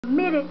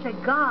Committed to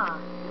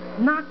God,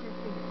 not to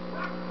sin.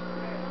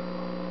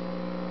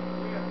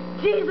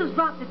 Jesus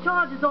dropped the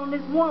charges on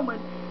this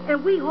woman,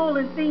 and we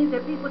holding things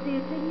that people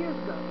did 10 years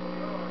ago.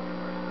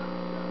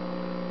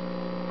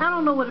 I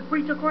don't know what a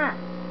preacher cried.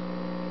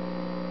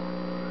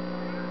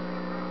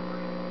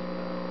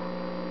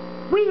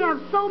 We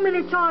have so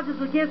many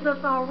charges against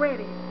us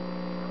already.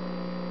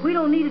 We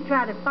don't need to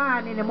try to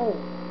find anymore.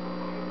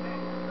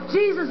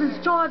 Jesus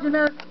is charging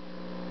us,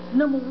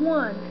 number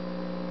one,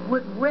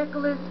 with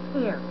reckless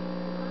care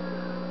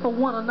for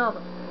one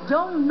another.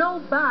 Don't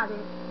nobody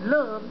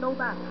love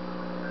nobody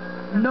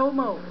no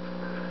more.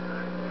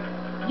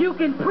 You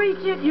can preach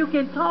it, you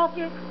can talk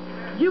it,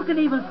 you can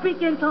even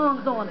speak in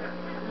tongues on it.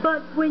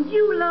 But when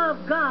you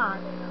love God,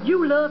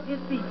 you love His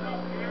people.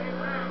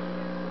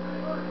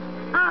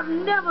 I've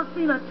never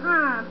seen a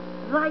time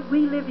like we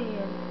live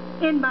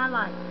in my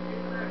life.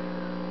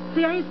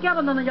 See, I ain't scared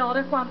of none of y'all,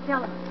 that's why I'm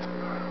telling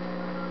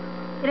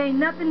you. It ain't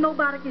nothing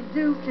nobody can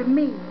do to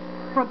me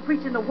from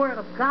preaching the Word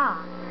of God,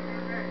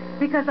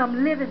 because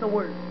I'm living the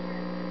Word.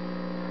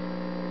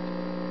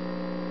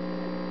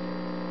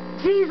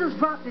 Jesus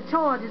dropped the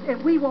charges,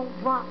 and we won't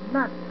drop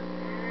nothing.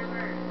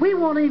 We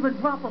won't even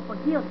drop a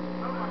forgiveness,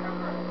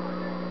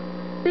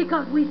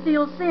 because we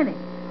still sinning.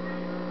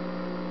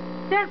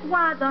 That's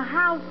why the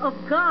house of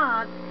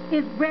God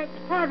is wreaked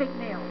havoc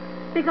now,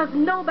 because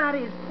nobody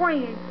is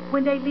praying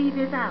when they leave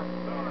His house.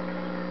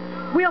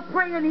 We'll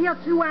pray in here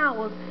 2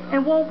 hours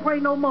and won't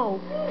pray no more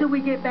till we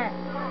get back.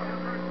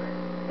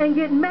 And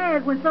get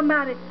mad when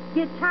somebody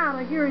gets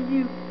tired of hearing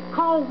you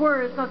call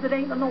words because it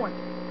ain't anointed.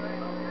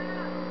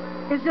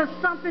 It's just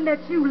something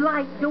that you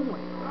like doing.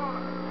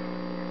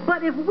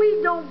 But if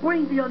we don't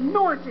bring the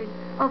anointing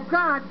of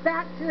God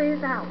back to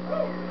His house,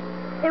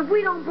 if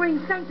we don't bring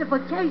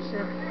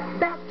sanctification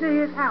back to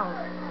His house,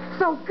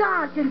 so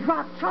God can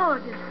drop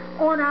charges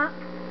on our...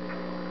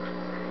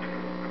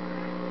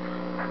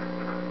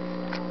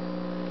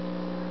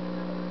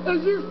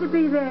 It used to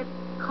be that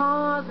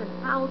cars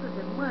and houses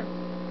and money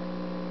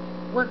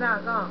was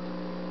our God.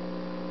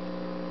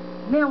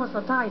 Now it's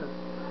a title.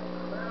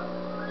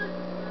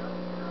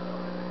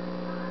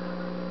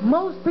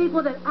 Most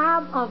people that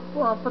I'm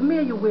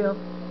familiar with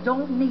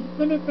don't need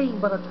anything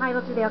but a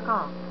title to their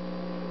car.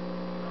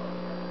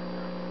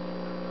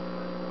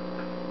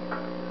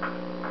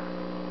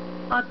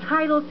 A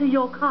title to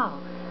your car.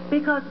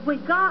 Because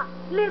with God,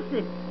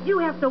 listen, you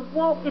have to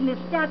walk in the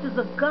statutes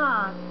of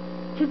God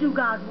to do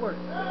God's work.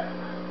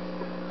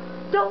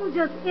 Don't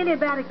just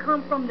anybody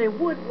come from the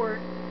woodwork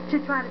to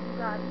try to do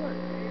God's work.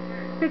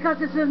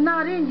 Because if it's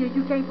not in you,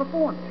 you can't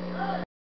perform it.